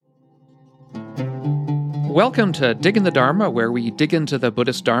Welcome to Dig in the Dharma, where we dig into the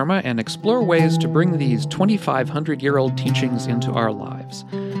Buddhist Dharma and explore ways to bring these 2,500-year-old teachings into our lives.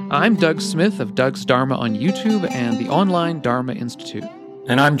 I'm Doug Smith of Doug's Dharma on YouTube and the online Dharma Institute.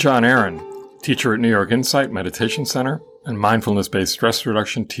 And I'm John Aaron, teacher at New York Insight Meditation Center and mindfulness-based stress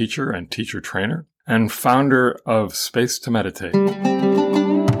reduction teacher and teacher trainer, and founder of Space to Meditate.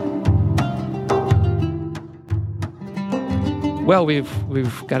 Well,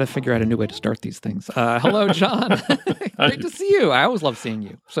 we've got to figure out a new way to start these things. Hello, John. Great to see you. I always love seeing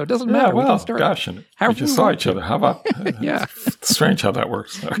you. So it doesn't matter. Well, we can start. Gosh, and we just saw each other. How about Yeah. It's strange how that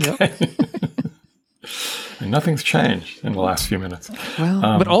works. Okay. Yep. And nothing's changed in the last few minutes.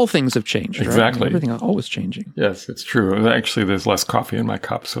 Well, but all things have changed, right? Exactly. Everything is always changing. Yes, it's true. Actually, there's less coffee in my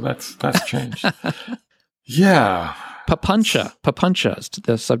cup, so that's changed. Yeah. Papañca. Papañca is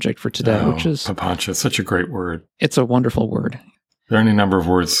the subject for today, which is... Papañca, such a great word. It's a wonderful word. There are any number of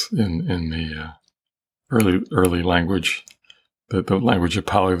words in the early language, the language of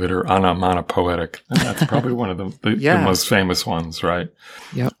Pali, that are onomatopoetic, and that's probably one of the most famous ones, right?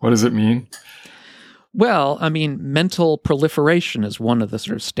 Yep. What does it mean? Well, I mean, mental proliferation is one of the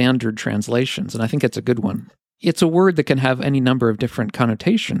sort of standard translations, and I think it's a good one. It's a word that can have any number of different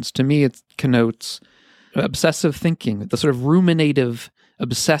connotations. To me, it connotes obsessive thinking, the sort of ruminative,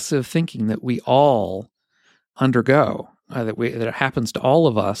 obsessive thinking that we all undergo, that it happens to all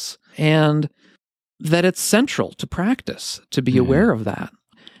of us, and that it's central to practice, to be aware of that.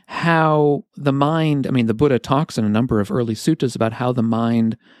 How the mind, I mean, the Buddha talks in a number of early suttas about how the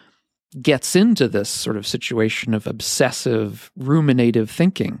mind gets into this sort of situation of obsessive, ruminative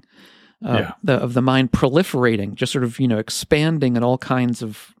thinking, of the mind proliferating, just sort of, expanding in all kinds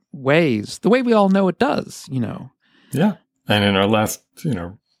of ways, the way we all know it does, Yeah. And in our last,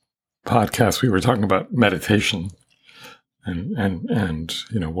 podcast, we were talking about meditation and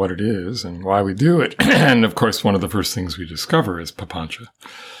what it is and why we do it. And of course, one of the first things we discover is papañca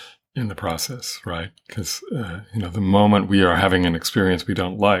in the process, right? Because, the moment we are having an experience we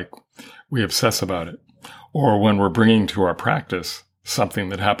don't like, we obsess about it. Or when we're bringing to our practice something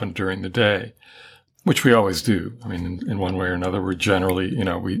that happened during the day, which we always do. I mean, in one way or another, we're generally,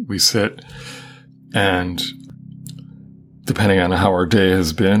 we sit, and depending on how our day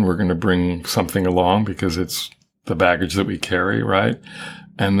has been, we're going to bring something along because it's the baggage that we carry, right?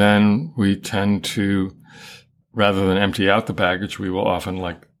 And then we tend to, rather than empty out the baggage, we will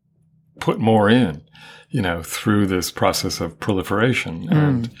often put more in, through this process of proliferation.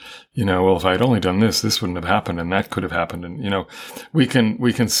 And, well, if I'd only done this, this wouldn't have happened, and that could have happened. And, we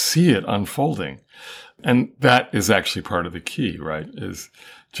can see it unfolding. And that is actually part of the key, right? Is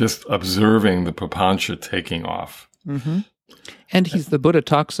just observing the papañca taking off. Mm-hmm. And the Buddha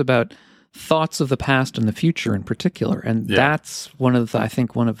talks about thoughts of the past and the future in particular. And that's one of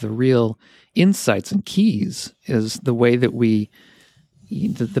the real insights and keys is the way that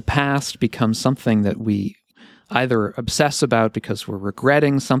the past becomes something that we either obsess about because we're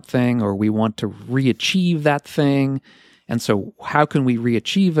regretting something or we want to re-achieve that thing. And so how can we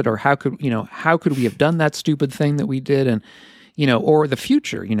re-achieve it? Or how could we have done that stupid thing that we did? And, or the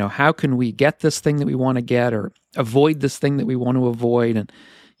future, how can we get this thing that we want to get or avoid this thing that we want to avoid? And,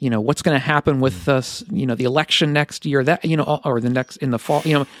 what's going to happen with us, the election next year, that, or the next in the fall,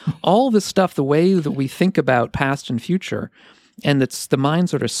 all this stuff, the way that we think about past and future, and the mind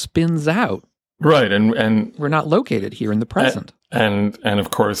sort of spins out. Right. And we're not located here in the present. And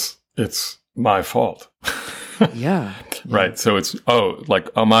of course it's my fault. Yeah. Right. So it's,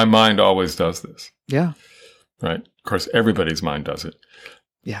 my mind always does this. Yeah. Right. Of course, everybody's mind does it.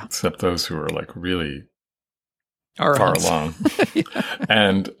 Yeah. Except those who are really far along.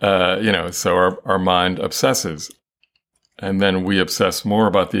 And, so our mind obsesses. And then we obsess more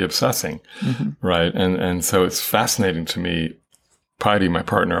about the obsessing. Mm-hmm. Right. And so it's fascinating to me. Piety, my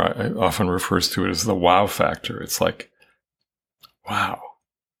partner, I often refers to it as the wow factor. It's like, wow.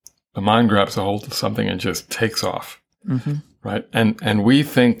 The mind grabs a hold of something and just takes off, right? And we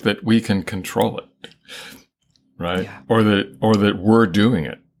think that we can control it, right? Yeah. Or that we're doing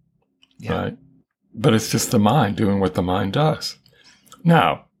it, right? But it's just the mind doing what the mind does.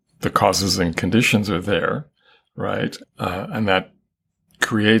 Now, the causes and conditions are there, right? And that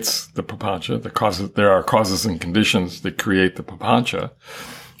creates the papañca. There are causes and conditions that create the papañca,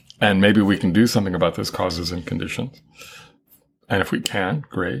 and maybe we can do something about those causes and conditions. And if we can,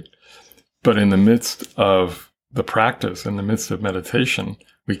 great. But in the midst of the practice, in the midst of meditation,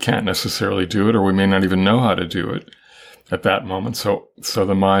 we can't necessarily do it, or we may not even know how to do it at that moment. So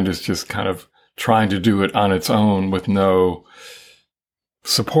the mind is just kind of trying to do it on its own with no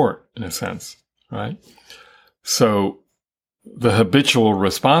support, in a sense, right? So the habitual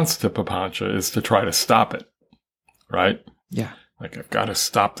response to Papañca is to try to stop it, right? Yeah. Like, I've got to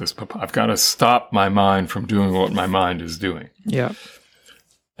stop this. I've got to stop my mind from doing what my mind is doing. Yeah.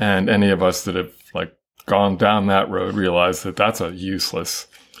 And any of us that have like gone down that road realize that that's a useless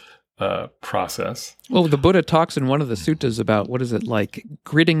process. Well, the Buddha talks in one of the suttas about, what is it, like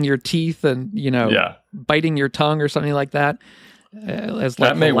gritting your teeth and, biting your tongue or something like that. As like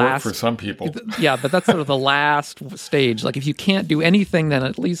that may work for some people. Yeah, but that's sort of the last stage. Like, if you can't do anything, then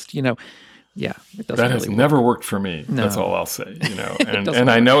at least, it doesn't that has really never worked for me. No. That's all I'll say, And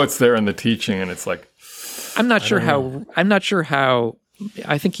I know it's there in the teaching, and it's like, I'm not sure how,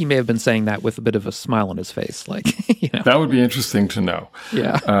 I think he may have been saying that with a bit of a smile on his face. Like, That would be interesting to know.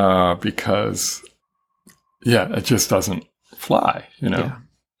 Yeah. Because, it just doesn't fly, Yeah.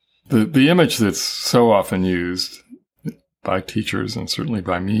 The image that's so often used by teachers and certainly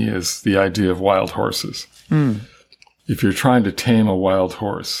by me is the idea of wild horses. If you're trying to tame a wild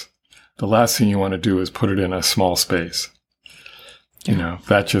horse, the last thing you want to do is put it in a small space.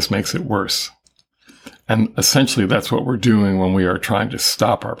 That just makes it worse. And essentially that's what we're doing when we are trying to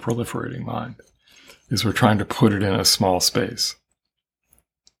stop our proliferating mind, is we're trying to put it in a small space.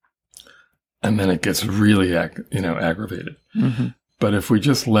 And then it gets really, aggravated. Mm-hmm. But if we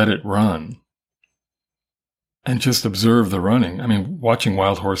just let it run and just observe the running, I mean, watching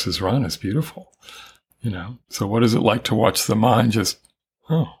wild horses run is beautiful, So what is it like to watch the mind just,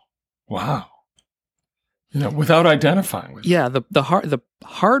 oh, wow, without identifying with it? Yeah, the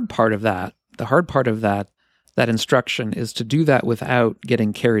hard part of that instruction is to do that without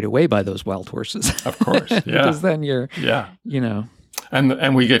getting carried away by those wild horses. Of course, yeah. Because then you're,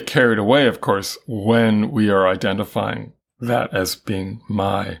 And we get carried away, of course, when we are identifying that as being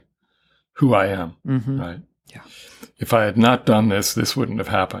who I am, mm-hmm. right? Yeah. If I had not done this, this wouldn't have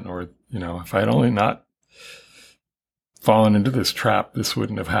happened. Or, if I had only not fallen into this trap, this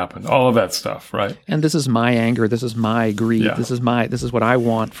wouldn't have happened. All of that stuff, right? And this is my anger. This is my greed. Yeah. This is what I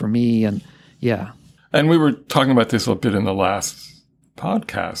want for me. And yeah. And we were talking about this a bit in the last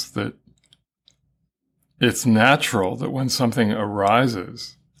podcast, that it's natural that when something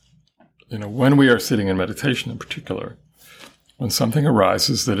arises, when we are sitting in meditation in particular, when something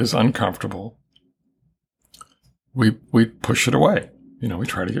arises that is uncomfortable, we push it away. We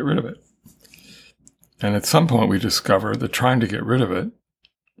try to get rid of it. And at some point we discover that trying to get rid of it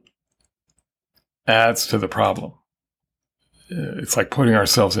adds to the problem. It's like putting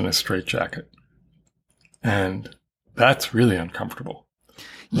ourselves in a straitjacket. And that's really uncomfortable.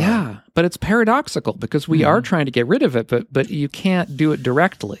 Yeah, but it's paradoxical because we are trying to get rid of it, but you can't do it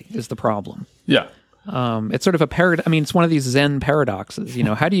directly is the problem. Yeah. It's sort of it's one of these Zen paradoxes,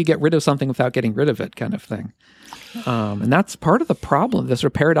 how do you get rid of something without getting rid of it kind of thing. And that's part of the problem, this sort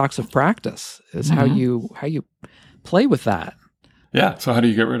of paradox of practice is how you play with that. Yeah. So how do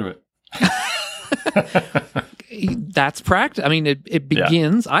you get rid of it? That's practice. I mean, it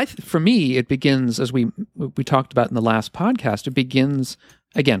begins, for me, it begins, as we talked about in the last podcast, it begins,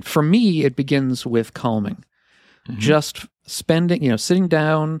 again, for me, it begins with calming. Mm-hmm. Just sitting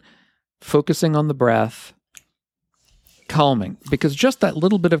down, focusing on the breath, calming. Because just that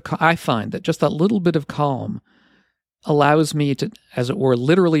little bit of, I find that just that little bit of calm allows me to, as it were,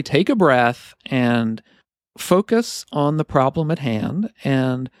 literally take a breath and focus on the problem at hand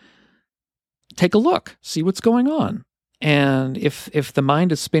and take a look, see what's going on. And if the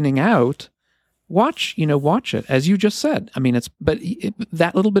mind is spinning out, watch it, as you just said. I mean,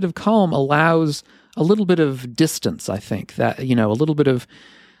 that little bit of calm allows a little bit of distance, I think, that, a little bit of,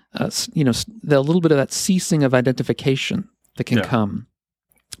 the little bit of that ceasing of identification that can come.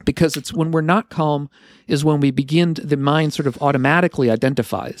 Because it's when we're not calm is when we begin the mind sort of automatically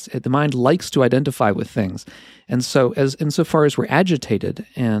identifies. The mind likes to identify with things. And so insofar as we're agitated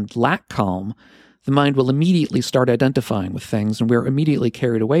and lack calm, the mind will immediately start identifying with things and we're immediately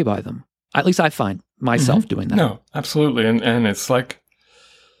carried away by them. At least I find myself doing that. No, absolutely. And it's like,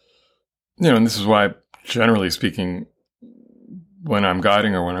 and this is why, generally speaking, when I'm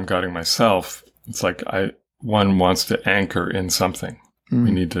guiding or when I'm guiding myself, it's like one wants to anchor in something. We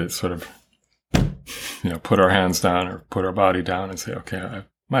need to sort of, put our hands down or put our body down and say, okay,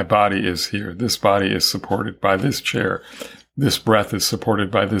 my body is here. This body is supported by this chair. This breath is supported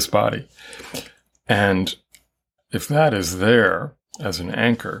by this body. And if that is there as an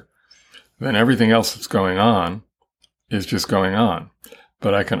anchor, then everything else that's going on is just going on.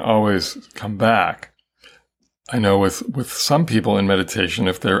 But I can always come back. I know with some people in meditation,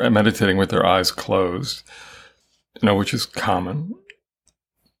 if they're meditating with their eyes closed, which is common,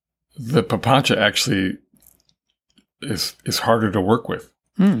 the Papañca actually is harder to work with.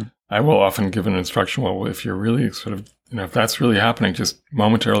 I will often give an instruction, well, if you're really sort of if that's really happening, just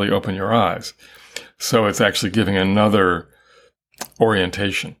momentarily open your eyes. So it's actually giving another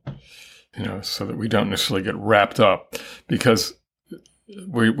orientation, so that we don't necessarily get wrapped up, because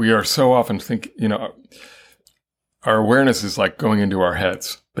we are so often our awareness is like going into our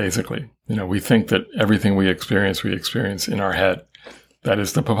heads, basically. We think that everything we experience in our head. That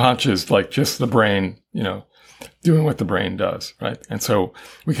is, the Papañca is like just the brain, doing what the brain does, right? And so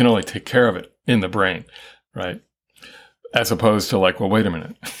we can only take care of it in the brain, right? As opposed to like, well, wait a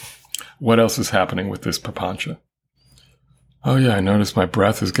minute. What else is happening with this Papañca? Oh yeah, I notice my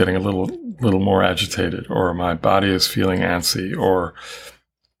breath is getting a little more agitated, or my body is feeling antsy,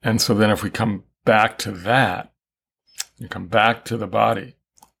 and so then if we come back to that, you come back to the body,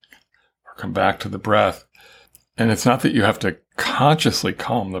 or come back to the breath, and it's not that you have to consciously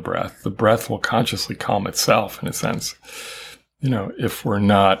calm the breath will consciously calm itself in a sense, if we're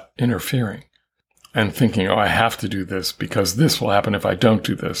not interfering and thinking, oh, I have to do this because this will happen if I don't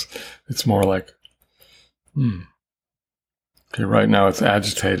do this. It's more like, okay, right now it's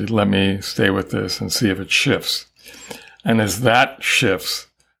agitated. Let me stay with this and see if it shifts. And as that shifts,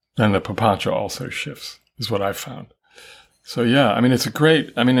 then the Papañca also shifts, is what I've found. So yeah, it's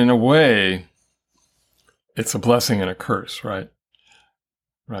in a way, it's a blessing and a curse, right?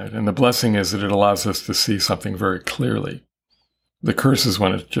 Right. And the blessing is that it allows us to see something very clearly. The curse is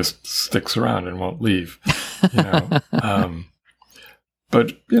when it just sticks around and won't leave, but,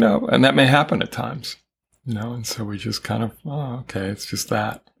 and that may happen at times, and so we just kind of, okay, it's just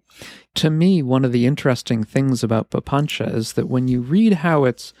that. To me, one of the interesting things about Papañca is that when you read how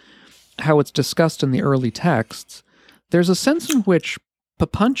it's discussed in the early texts, there's a sense in which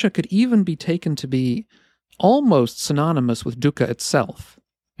Papañca could even be taken to be almost synonymous with dukkha itself.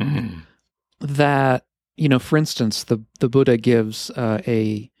 Mm-hmm. That, for instance, the Buddha gives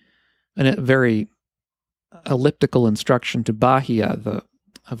a very elliptical instruction to Bahia,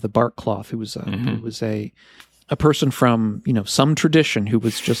 of the bark cloth, who was a person from some tradition who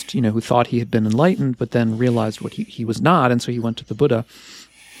was just who thought he had been enlightened, but then realized what he was not, and so he went to the Buddha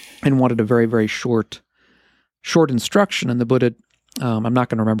and wanted a very, very short instruction, and the Buddha. I'm not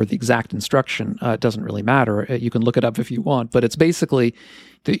going to remember the exact instruction. It doesn't really matter. You can look it up if you want. But it's basically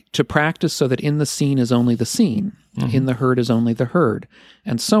to practice so that in the seen is only the seen, in the heard is only the heard,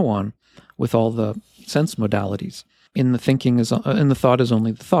 and so on with all the sense modalities. In the thinking in the thought is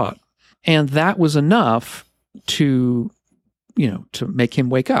only the thought. And that was enough to make him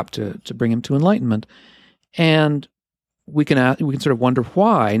wake up, to bring him to enlightenment. And we can sort of wonder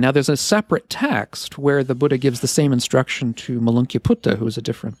why. Now, there's a separate text where the Buddha gives the same instruction to Malunkyaputta, who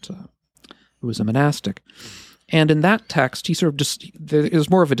was a monastic. And in that text, he sort of there's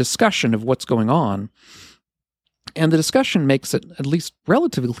more of a discussion of what's going on. And the discussion makes it at least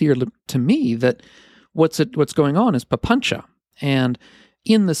relatively clear to me that what's going on is Papañca. And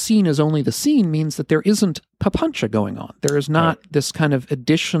in the seen is only the seen means that there isn't Papañca going on. There is not this kind of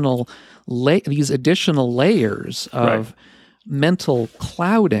these additional layers of mental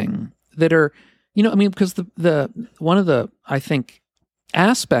clouding that are, because the one of the, I think,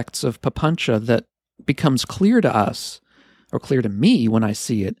 aspects of Papañca that becomes clear to us, or clear to me when I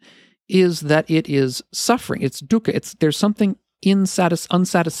see it, is that it is suffering. It's dukkha. There's something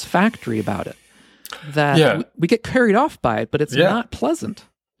unsatisfactory about it. That we get carried off by it, but it's not pleasant.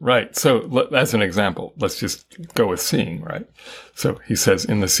 Right. So as an example, let's just go with seeing, right? So he says,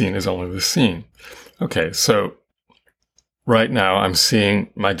 in the seen is only the seen. Okay, so right now I'm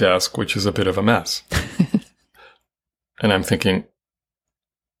seeing my desk, which is a bit of a mess. And I'm thinking,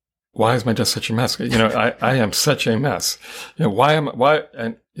 why is my desk such a mess? I am such a mess. And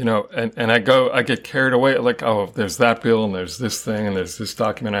I get carried away, like, oh, there's that bill, and there's this thing, and there's this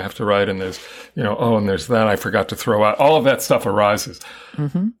document I have to write, and there's, and there's that I forgot to throw out. All of that stuff arises.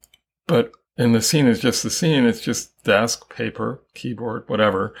 Mm-hmm. But in the scene is just the scene. It's just desk, paper, keyboard,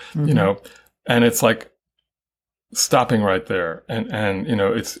 whatever, and it's like stopping right there. And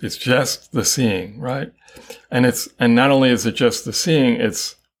it's just the seeing, right? And not only is it just the seeing,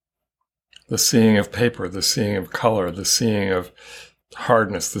 it's the seeing of paper, the seeing of color, the seeing of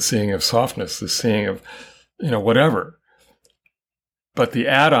hardness, the seeing of softness, the seeing of, whatever. But the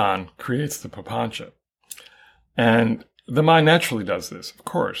add-on creates the Papañca. And the mind naturally does this, of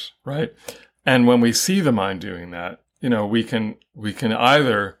course, right? And when we see the mind doing that, we can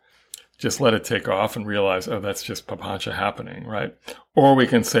either just let it take off and realize, oh, that's just Papañca happening, right? Or we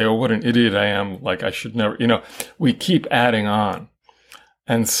can say, oh, what an idiot I am, like I should never, we keep adding on.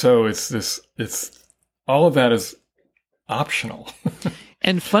 And so it's all of that is optional.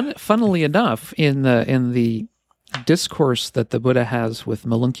 And funnily enough, in the discourse that the Buddha has with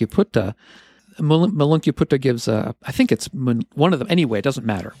Malunkyaputta, Malunkyaputta gives I think it's one of them, anyway, it doesn't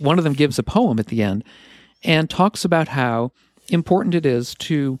matter. One of them gives a poem at the end and talks about how important it is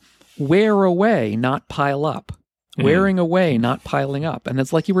to wear away, not pile up. Wearing away, not piling up. And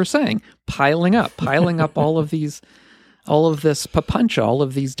it's like you were saying, piling up all of this papañca, all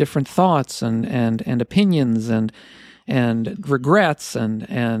of these different thoughts and opinions and regrets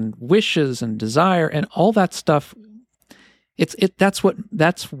and wishes and desire and all that stuff. That's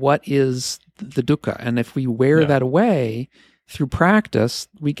what is the dukkha. And if we wear that away through practice,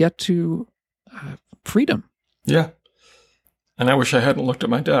 we get to freedom. Yeah. And I wish I hadn't looked at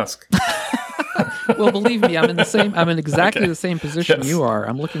my desk. Well, believe me, I'm in exactly the same position you are.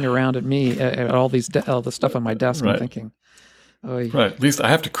 I'm looking around at me, at all the stuff on my desk, and thinking, right. At least I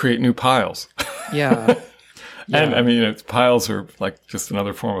have to create new piles. Yeah. And I mean, piles are like just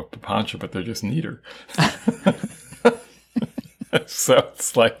another form of papañca, but they're just neater. So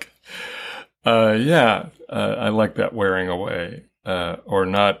it's like, I like that wearing away. Or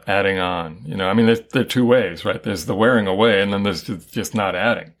not adding on, I mean, there are two ways, right? There's the wearing away, and then there's just not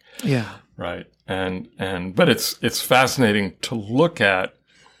adding. Yeah. Right. But it's fascinating to look at.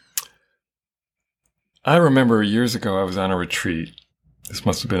 I remember years ago, I was on a retreat. This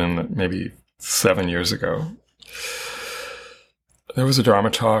must have been maybe 7 years ago. There was a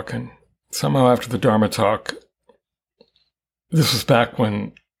Dharma talk, and somehow after the Dharma talk, this was back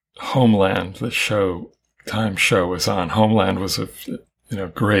when Homeland, the Time show was on. Homeland was a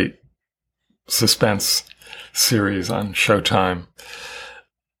great suspense series on Showtime,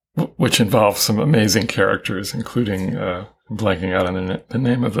 which involved some amazing characters, including blanking out on the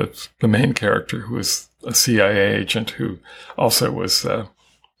name of the main character, who was a CIA agent who also was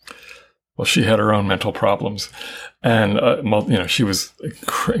she had her own mental problems, and she was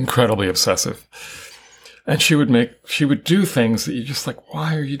incredibly obsessive. And she would do things that you're just like,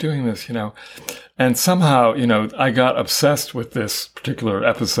 why are you doing this? And somehow, I got obsessed with this particular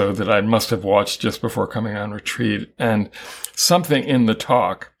episode that I must have watched just before coming on retreat. And something in the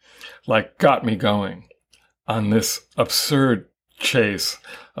talk, got me going on this absurd chase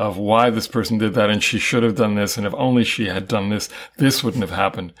of why this person did that. And she should have done this. And if only she had done this, this wouldn't have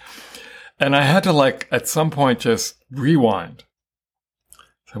happened. And I had to at some point, just rewind.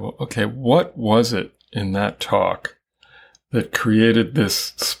 So, well, okay, what was it in that talk that created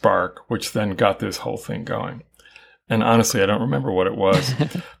this spark, which then got this whole thing going? And honestly, I don't remember what it was,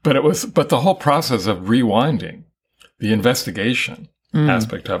 but the whole process of rewinding, the investigation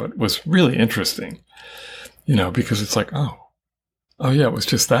aspect of it was really interesting, because it's like, oh yeah, it was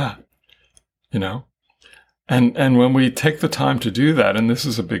just that, and when we take the time to do that, and this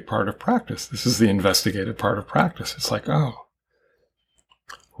is a big part of practice, this is the investigative part of practice. It's like, oh,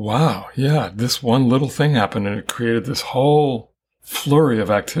 wow, yeah, this one little thing happened and it created this whole flurry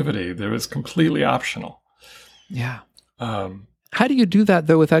of activity that was completely optional. Yeah. How do you do that,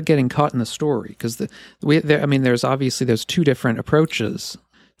 though, without getting caught in the story? Because there's two different approaches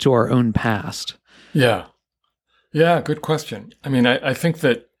to our own past. Yeah. Yeah, good question. I mean, I think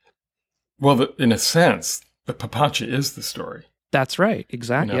that, in a sense, the papañca is the story. That's right.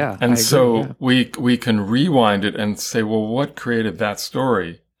 Exactly. Yeah. And we can rewind it and say, well, what created that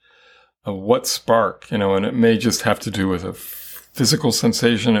story? What spark? And it may just have to do with a physical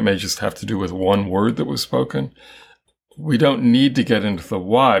sensation. It may just have to do with one word that was spoken. We don't need to get into the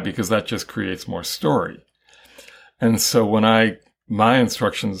why, because that just creates more story. And so my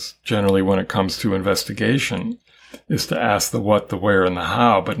instructions generally when it comes to investigation is to ask the what, the where, and the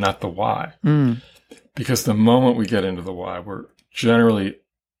how, but not the why. Because the moment we get into the why, we're generally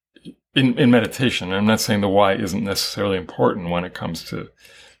in meditation. I'm not saying the why isn't necessarily important when it comes to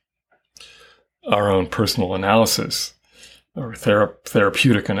our own personal analysis or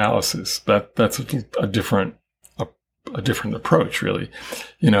therapeutic analysis. That's a different approach, really.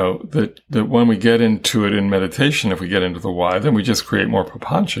 That when we get into it in meditation, if we get into the why, then we just create more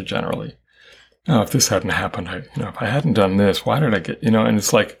papañca generally. Oh, if this hadn't happened, if I hadn't done this, why did I get, and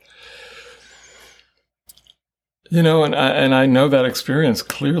it's like, and I know that experience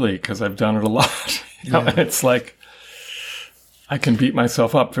clearly because I've done it a lot. And it's like I can beat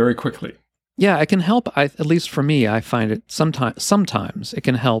myself up very quickly. Yeah, it can help. At least for me, I find it sometimes it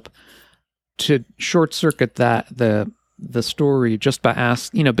can help to short circuit the story just by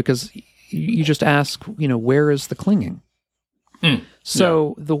because you just ask, where is the clinging?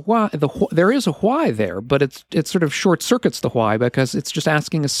 So the why, there is a why there, but it sort of short circuits the why because it's just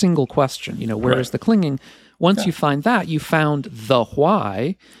asking a single question. Where is the clinging? Once you find that, you found the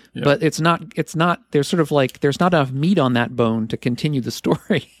why, but it's not. There's sort of there's not enough meat on that bone to continue the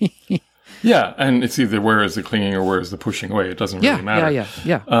story. Yeah, and it's either where is the clinging or where is the pushing away. It doesn't really matter.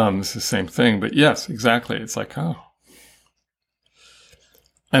 Yeah. It's the same thing. But yes, exactly. It's like, oh.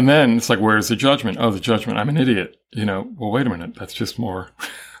 And then it's like, where is the judgment? Oh, the judgment. I'm an idiot. Well, wait a minute. That's just more.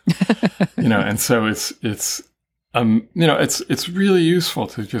 And so it's really useful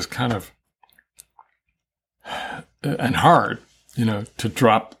to just kind of, and hard, to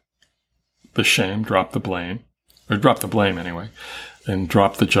drop the shame, drop the blame, or drop the blame anyway, and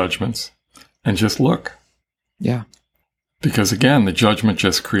drop the judgments and just look. Yeah. Because again, the judgment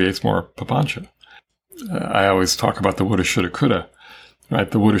just creates more papañca. I always talk about the woulda, shoulda, coulda, right?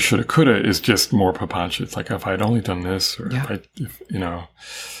 The woulda, shoulda, coulda is just more papañca. It's like, if I'd only done this, or I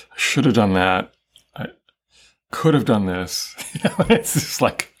should have done that. I could have done this. It's just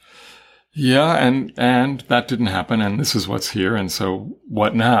like, yeah, and that didn't happen, and this is what's here, and so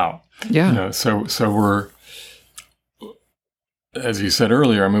what now? Yeah. So we're, as you said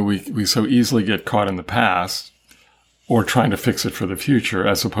earlier, I mean, we so easily get caught in the past or trying to fix it for the future,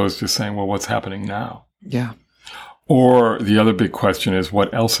 as opposed to saying, well, what's happening now? Yeah. Or the other big question is,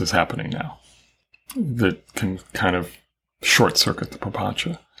 what else is happening now that can kind of short circuit the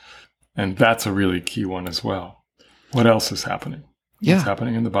papañca? And that's a really key one as well. What else is happening? Yeah. What's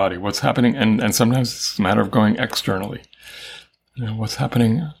happening in the body? What's happening? And sometimes it's a matter of going externally. What's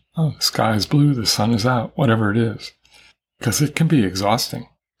happening? Oh, the sky is blue, the sun is out, whatever it is. Because it can be exhausting.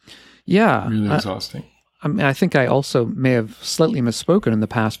 Yeah. Really exhausting. I mean, I think I also may have slightly misspoken in the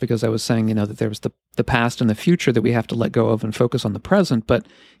past, because I was saying, that there was the past and the future that we have to let go of and focus on the present. But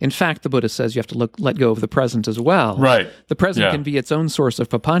in fact, the Buddha says you have to let go of the present as well. Right. The present can be its own source of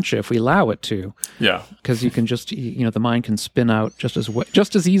papañca if we allow it to. Yeah. Because you can just, the mind can spin out just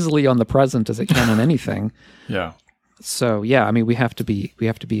as easily on the present as it can on anything. Yeah. So yeah, I mean, we have to be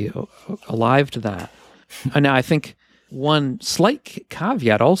alive to that. And now I think one slight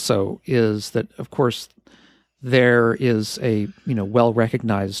caveat also is that, of course, there is a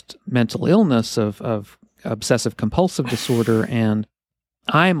well-recognized mental illness of obsessive compulsive disorder, and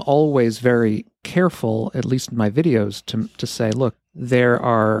I'm always very careful, at least in my videos, to say, look, there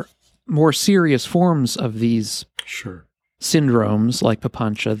are more serious forms of these syndromes like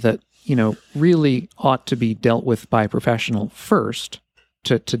papañca that really ought to be dealt with by a professional first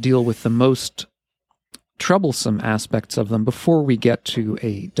to deal with the most troublesome aspects of them before we get to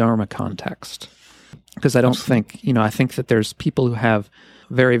a Dharma context. Because I don't think, I think that there's people who have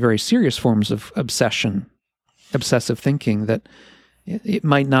very, very serious forms of obsessive thinking, that it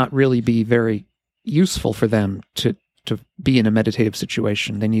might not really be very useful for them to be in a meditative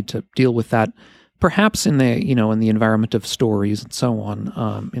situation. They need to deal with that perhaps in the, in the environment of stories and so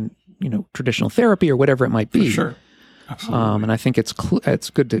on, in, traditional therapy or whatever it might be. For sure. Absolutely. And I think it's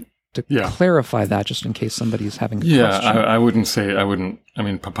good to clarify that, just in case somebody's having a question. I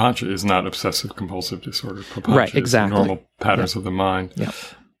mean, papañca is not obsessive compulsive disorder. Papañca right, exactly. is normal patterns of the mind. Yeah.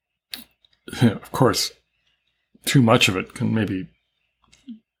 Of course, too much of it can maybe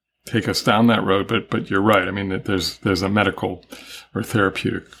take us down that road, but you're right. I mean, that there's a medical or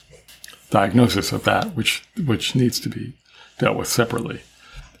therapeutic diagnosis of that, which needs to be dealt with separately.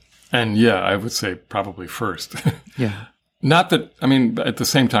 And I would say probably first. Yeah. Not that, I mean, at the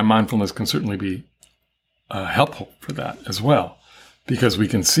same time, mindfulness can certainly be helpful for that as well, because we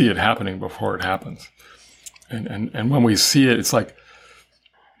can see it happening before it happens. And when we see it, it's like,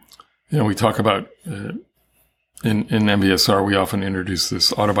 we talk about, in MBSR, we often introduce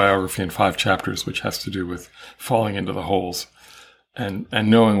this autobiography in 5 chapters, which has to do with falling into the holes and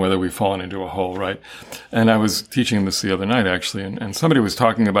knowing whether we've fallen into a hole, right? And I was teaching this the other night, actually, and somebody was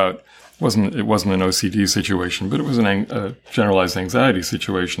talking about, it wasn't an OCD situation, but it was a generalized anxiety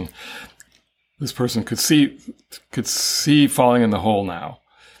situation. This person could see falling in the hole now,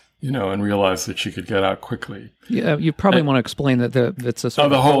 and realize that she could get out quickly. Yeah, you probably want to explain that it's a sort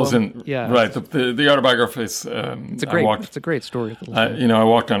of the hole's in right. The the autobiography is it's a great story. I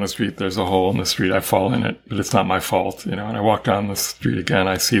walk down the street. There's a hole in the street. I fall in it, but it's not my fault. And I walk down the street again.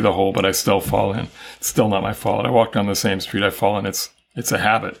 I see the hole, but I still fall in. It's still not my fault. I walk down the same street. I fall in. It's a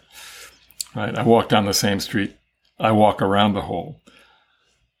habit. Right. I walk down the same street. I walk around the hole.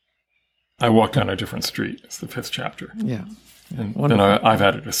 I walk down a different street. It's the 5th chapter. Yeah. And then I've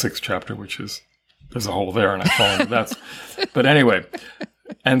added a 6th chapter, which is, there's a hole there and I fall into that. But anyway,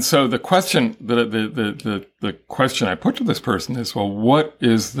 and so the question, the question I put to this person is, well, what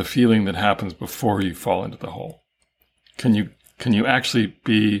is the feeling that happens before you fall into the hole? Can you actually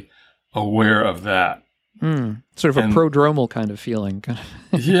be aware of that? Sort of a prodromal kind of feeling.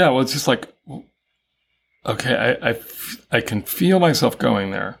 Yeah, well, it's just like, okay, I can feel myself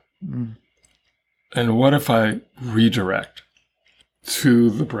going there. And what if I redirect? to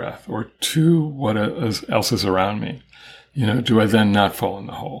the breath or to what else is around me, do I then not fall in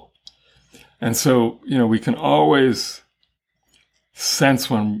the hole? And so, we can always sense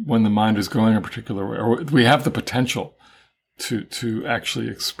when the mind is going a particular way, or we have the potential to actually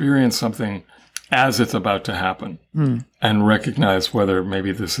experience something as it's about to happen and recognize whether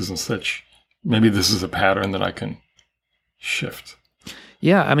maybe this is a pattern that I can shift.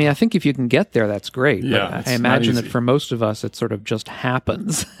 Yeah, I mean, I think if you can get there, that's great. Yeah, but I imagine that for most of us, it sort of just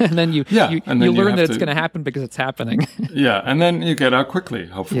happens, and then you learn that it's going to happen because it's happening. Yeah, and then you get out quickly,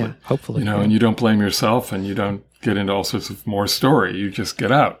 hopefully. Yeah, hopefully. And you don't blame yourself, and you don't get into all sorts of more story. You just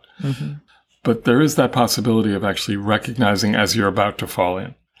get out. Mm-hmm. But there is that possibility of actually recognizing as you're about to fall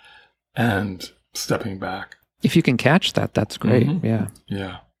in and stepping back. If you can catch that, that's great. Mm-hmm. Yeah.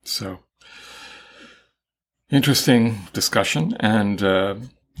 Yeah. So interesting discussion. And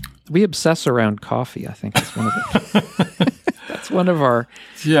we obsess around coffee, I think, is one of the that's one of our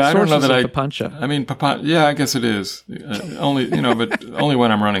sources I don't know that of Papañca. I mean, I guess it is. Only, but only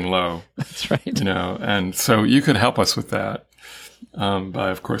when I'm running low. That's right. And so you could help us with that. By,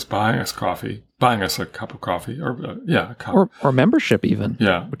 of course, buying us a cup of coffee, a cup. Or membership even,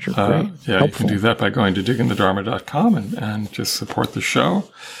 which are great. Helpful. You can do that by going to diggingthedharma.com and just support the show.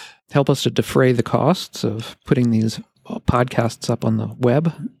 Help us to defray the costs of putting these podcasts up on the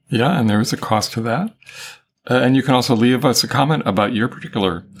web. Yeah, and there is a cost to that. And you can also leave us a comment about your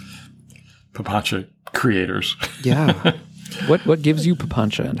particular Papañca creators. Yeah. What gives you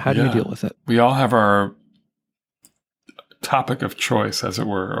Papañca, and how do you deal with it? We all have our topic of choice, as it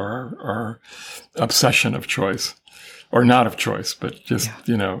were, or our obsession of choice, or not of choice, but just,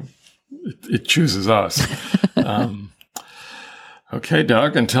 it chooses us. Okay,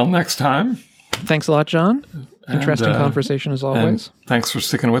 Doug, until next time. Thanks a lot, John. Interesting conversation as always. Thanks for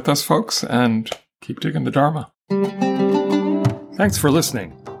sticking with us, folks, and keep digging the Dharma. Thanks for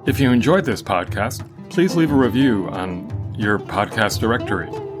listening. If you enjoyed this podcast, please leave a review on your podcast directory.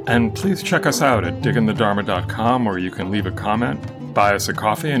 And please check us out at diggingthedharma.com, where you can leave a comment, buy us a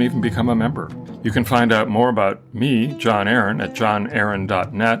coffee, and even become a member. You can find out more about me, John Aaron, at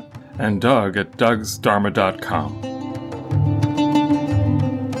johnaaron.net, and Doug at dougsdharma.com.